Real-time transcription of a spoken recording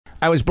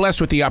I was blessed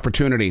with the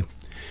opportunity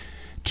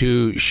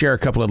to share a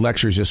couple of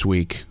lectures this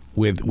week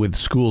with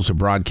schools of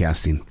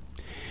broadcasting.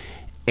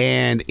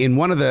 And in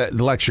one of the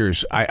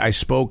lectures, I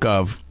spoke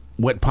of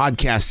what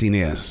podcasting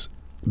is,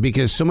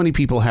 because so many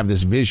people have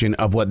this vision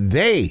of what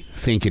they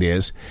think it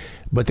is,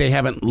 but they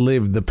haven't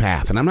lived the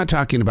path. And I'm not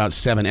talking about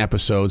 7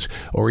 episodes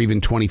or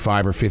even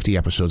 25 or 50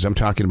 episodes. I'm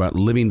talking about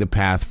living the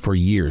path for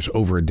years,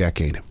 over a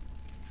decade.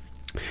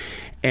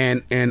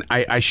 And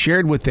I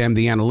shared with them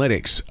the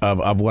analytics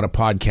of what a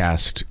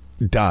podcast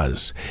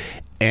does.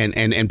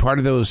 And part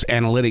of those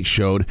analytics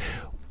showed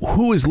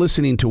who is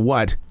listening to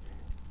what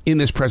in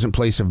this present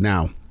place of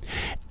now.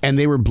 And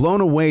they were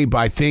blown away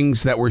by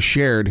things that were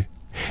shared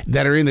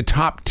that are in the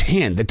top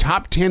 10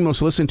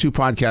 most listened to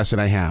podcasts that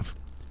I have,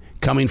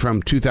 coming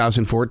from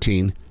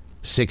 2014,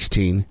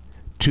 16,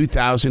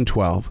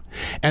 2012.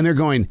 And they're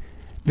going,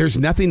 there's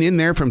nothing in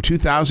there from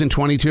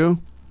 2022?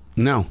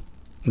 No.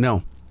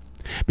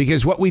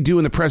 Because what we do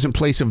in the present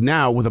place of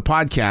now with a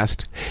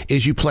podcast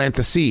is you plant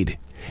the seed,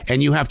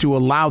 and you have to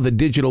allow the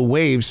digital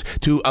waves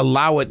to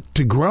allow it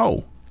to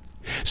grow.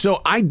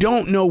 So I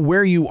don't know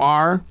where you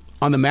are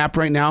on the map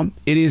right now.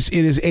 It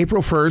is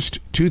April 1st,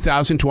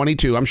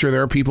 2022. I'm sure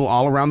there are people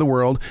all around the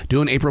world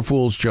doing April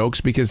Fool's jokes,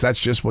 because that's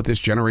just what this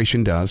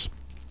generation does.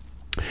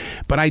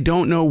 But I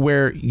don't know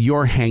where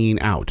you're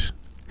hanging out.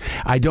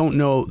 I don't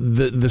know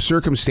the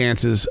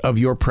circumstances of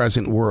your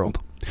present world.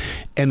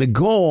 And the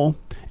goal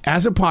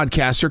as a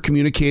podcaster,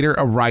 communicator,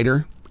 a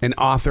writer, an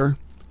author,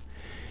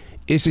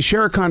 is to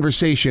share a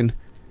conversation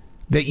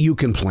that you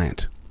can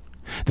plant,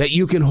 that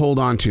you can hold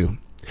on to,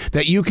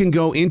 that you can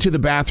go into the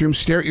bathroom,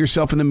 stare at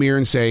yourself in the mirror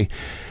and say,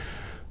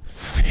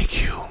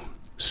 thank you.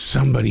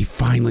 Somebody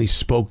finally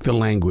spoke the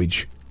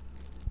language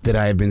that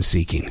I have been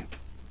seeking.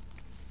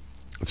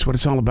 That's what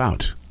it's all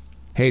about.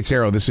 Hey, it's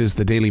Arrow. This is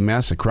The Daily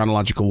Mess, a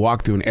chronological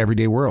walk through an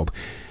everyday world.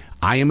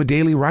 I am a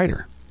daily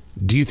writer.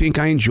 Do you think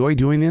I enjoy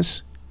doing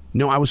this?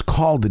 No, I was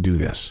called to do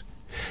this.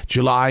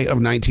 July of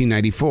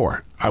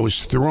 1994, I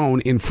was thrown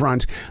in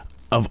front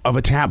of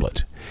a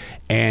tablet.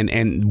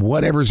 And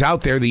whatever's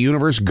out there, the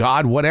universe,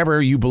 God,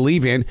 whatever you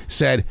believe in,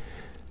 said,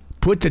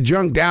 put the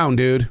junk down,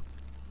 dude.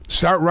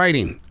 Start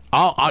writing.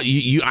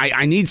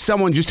 I need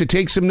someone just to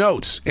take some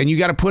notes, and you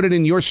got to put it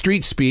in your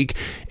street speak,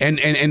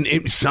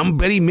 and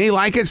somebody may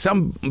like it,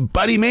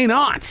 somebody may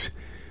not.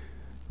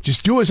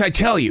 Just do as I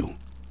tell you.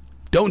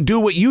 Don't do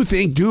what you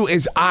think, do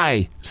as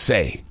I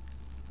say.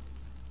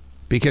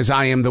 Because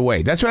I am the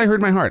way. That's what I heard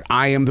in my heart.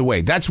 I am the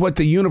way. That's what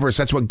the universe,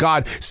 that's what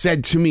God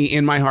said to me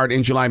in my heart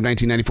in July of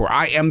 1994.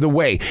 I am the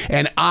way,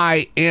 and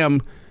I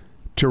am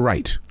to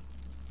write.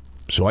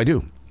 So I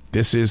do.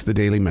 This is The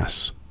Daily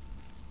Mess.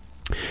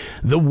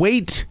 The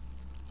weight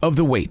of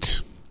the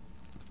wait.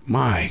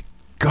 My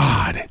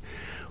God.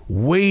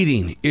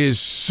 Waiting is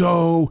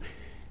so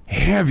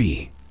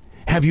heavy.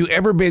 Have you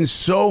ever been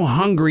so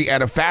hungry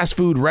at a fast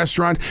food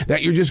restaurant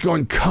that you're just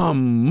going,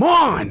 come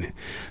on?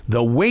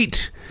 The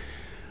weight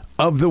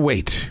of the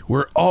wait.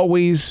 We're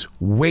always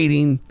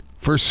waiting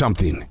for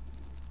something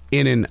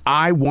in an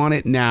I want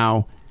it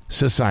now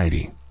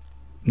society.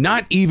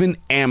 Not even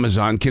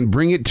Amazon can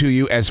bring it to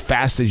you as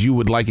fast as you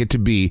would like it to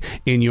be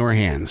in your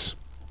hands.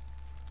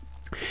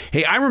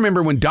 Hey, I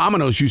remember when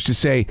Domino's used to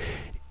say,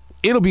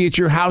 it'll be at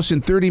your house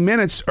in 30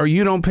 minutes or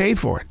you don't pay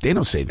for it. They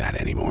don't say that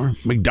anymore.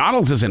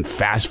 McDonald's isn't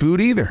fast food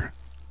either.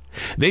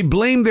 They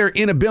blame their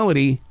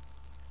inability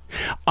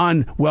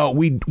on, well,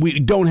 we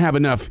don't have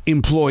enough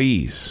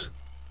employees.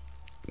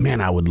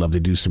 Man, I would love to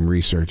do some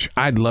research.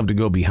 I'd love to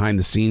go behind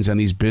the scenes on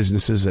these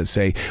businesses that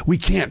say, we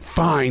can't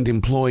find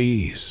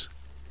employees.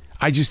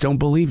 I just don't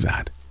believe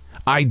that.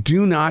 I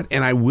do not,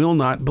 and I will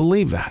not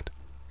believe that.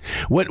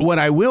 What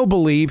I will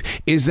believe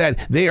is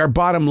that they are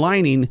bottom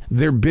lining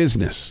their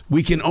business.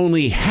 We can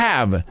only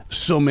have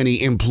so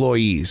many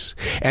employees.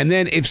 And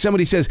then if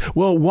somebody says,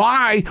 well,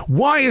 why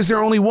is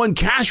there only one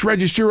cash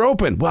register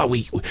open? Well,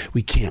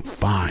 we can't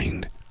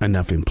find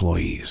enough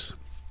employees.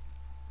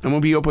 I'm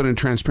going to be open and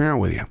transparent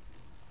with you.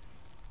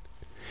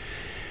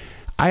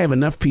 I have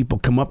enough people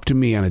come up to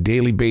me on a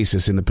daily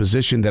basis in the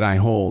position that I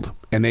hold,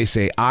 and they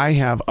say, I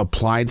have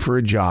applied for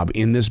a job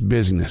in this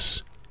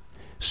business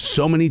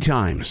so many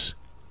times,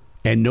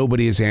 and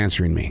nobody is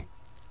answering me.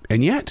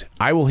 And yet,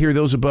 I will hear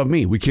those above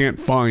me. We can't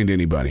find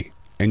anybody.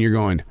 And you're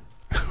going,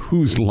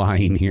 who's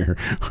lying here?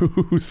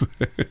 Who's...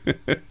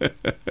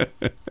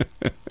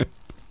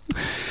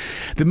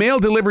 The mail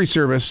delivery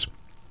service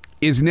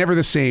is never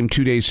the same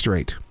 2 days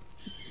straight.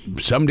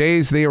 Some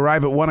days they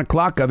arrive at 1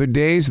 o'clock. Other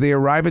days they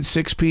arrive at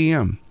 6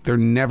 p.m. They're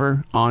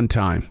never on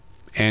time.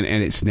 And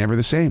it's never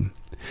the same.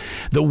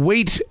 The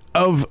weight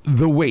of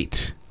the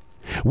wait.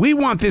 We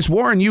want this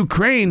war in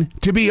Ukraine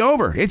to be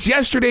over. It's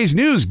yesterday's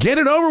news. Get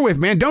it over with,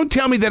 man. Don't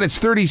tell me that it's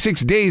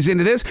 36 days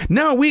into this.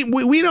 No, we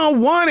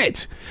don't want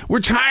it. We're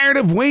tired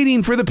of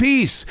waiting for the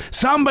peace.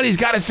 Somebody's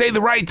got to say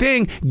the right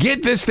thing.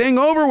 Get this thing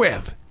over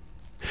with.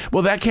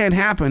 Well, that can't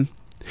happen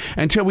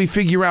until we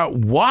figure out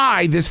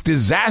why this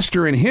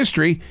disaster in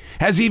history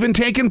has even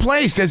taken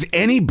place. Does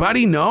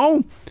anybody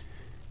know?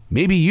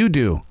 Maybe you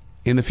do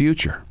in the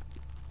future.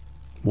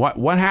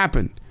 What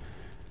happened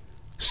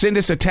Send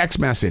us a text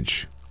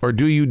message. Or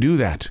do you do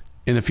that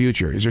in the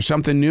future? Is there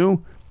something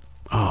new?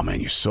 Oh, man,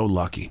 you're so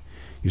lucky.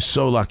 You're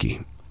so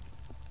lucky.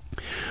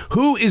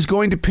 Who is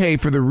going to pay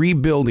for the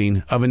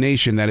rebuilding of a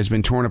nation that has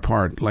been torn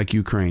apart like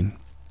Ukraine?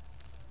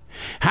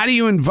 How do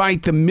you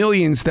invite the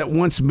millions that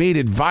once made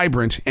it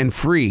vibrant and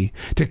free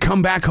to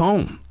come back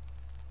home?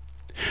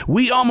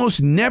 We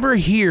almost never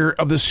hear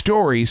of the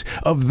stories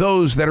of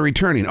those that are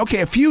returning.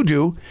 Okay, a few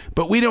do,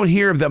 but we don't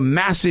hear of the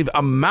massive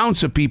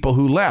amounts of people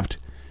who left.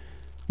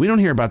 We don't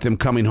hear about them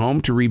coming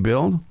home to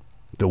rebuild.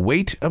 The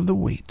weight of the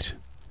wait.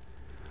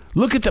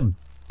 Look at the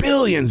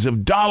billions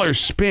of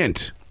dollars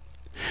spent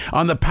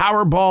on the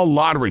Powerball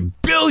lottery.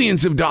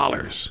 Billions of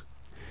dollars.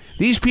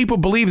 These people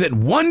believe that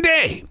one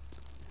day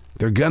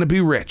they're going to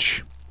be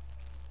rich.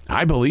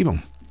 I believe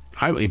them.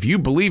 If you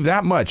believe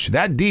that much,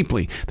 that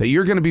deeply, that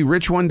you're going to be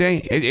rich one day,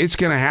 it's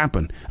going to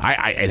happen.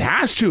 It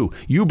has to.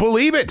 You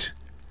believe it.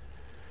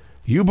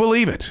 You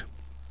believe it.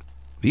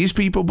 These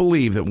people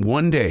believe that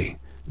one day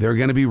they're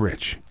going to be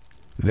rich.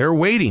 They're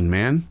waiting,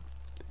 man.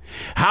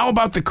 How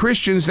about the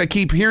Christians that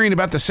keep hearing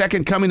about the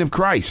second coming of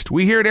Christ?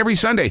 We hear it every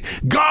Sunday.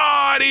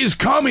 God is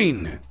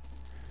coming.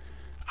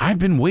 I've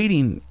been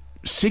waiting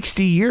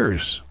 60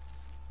 years.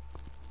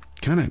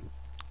 Kind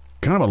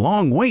of a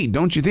long wait,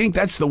 don't you think?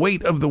 That's the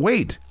weight of the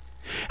wait.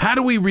 How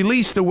do we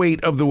release the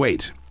weight of the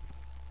wait?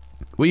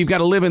 Well, you've got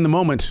to live in the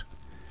moment.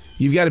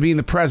 You've got to be in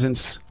the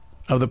presence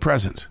of the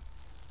present.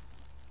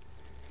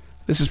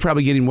 This is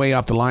probably getting way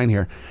off the line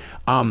here.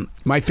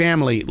 My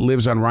family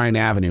lives on Ryan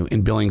Avenue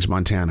in Billings,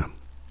 Montana.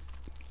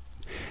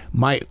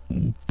 My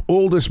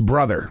oldest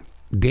brother,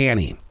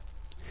 Danny,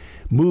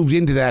 moved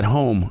into that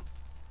home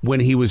when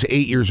he was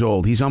 8 years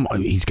old. He's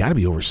got to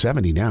be over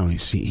 70 now.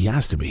 He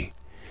has to be.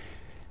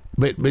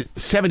 But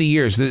 70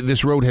 years,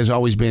 this road has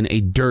always been a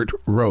dirt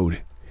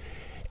road.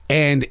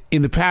 And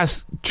in the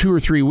past 2 or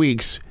 3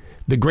 weeks,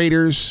 the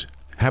graders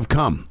have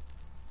come.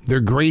 They're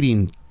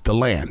grading the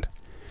land.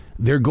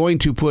 They're going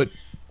to put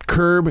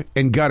curb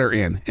and gutter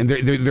in, and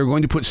they're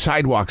going to put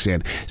sidewalks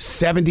in.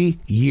 70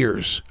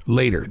 years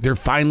later, they're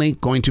finally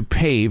going to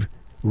pave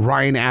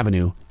Ryan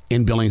Avenue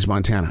in Billings,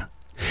 Montana.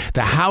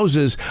 The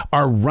houses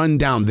are run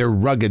down. They're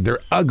rugged.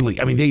 They're ugly.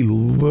 I mean, they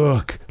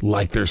look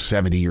like they're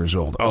 70 years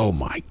old. Oh,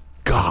 my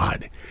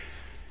God.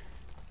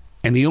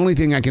 And the only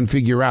thing I can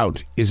figure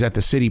out is that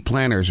the city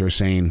planners are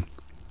saying,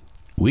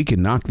 we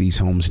can knock these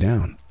homes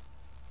down,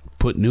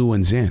 put new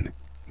ones in,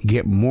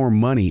 get more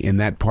money in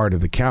that part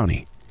of the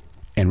county,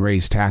 and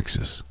raise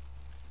taxes.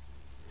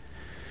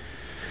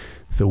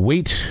 The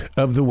weight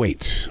of the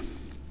wait.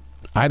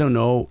 I don't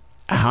know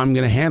how I'm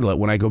going to handle it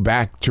when I go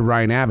back to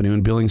Ryan Avenue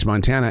in Billings,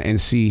 Montana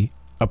and see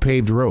a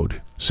paved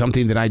road,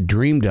 something that I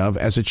dreamed of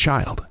as a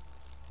child.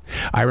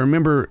 I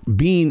remember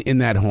being in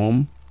that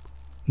home,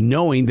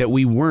 knowing that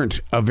we weren't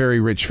a very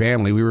rich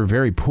family. We were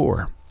very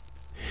poor.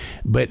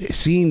 But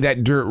seeing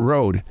that dirt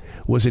road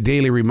was a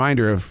daily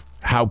reminder of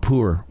how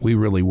poor we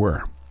really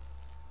were.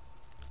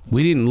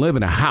 We didn't live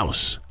in a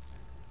house.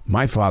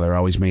 My father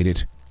always made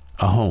it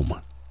a home.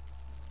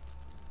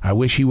 I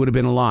wish he would have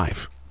been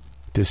alive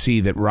to see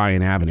that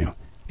Ryan Avenue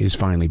is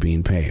finally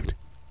being paved.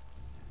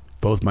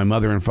 Both my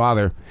mother and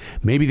father,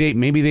 maybe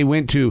they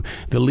went to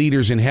the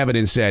leaders in heaven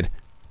and said,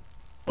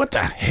 what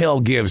the hell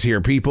gives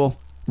here, people?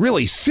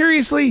 Really?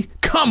 Seriously?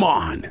 Come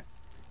on!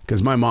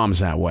 Because my mom's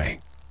that way.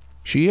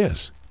 She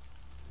is.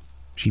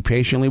 She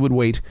patiently would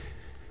wait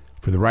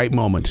for the right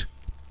moment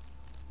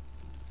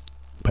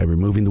by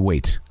removing the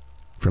weight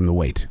from the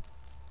wait.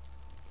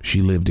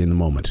 She lived in the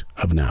moment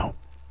of now.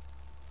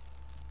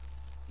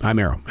 I'm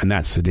Arrow, and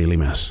that's the Daily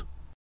Mess.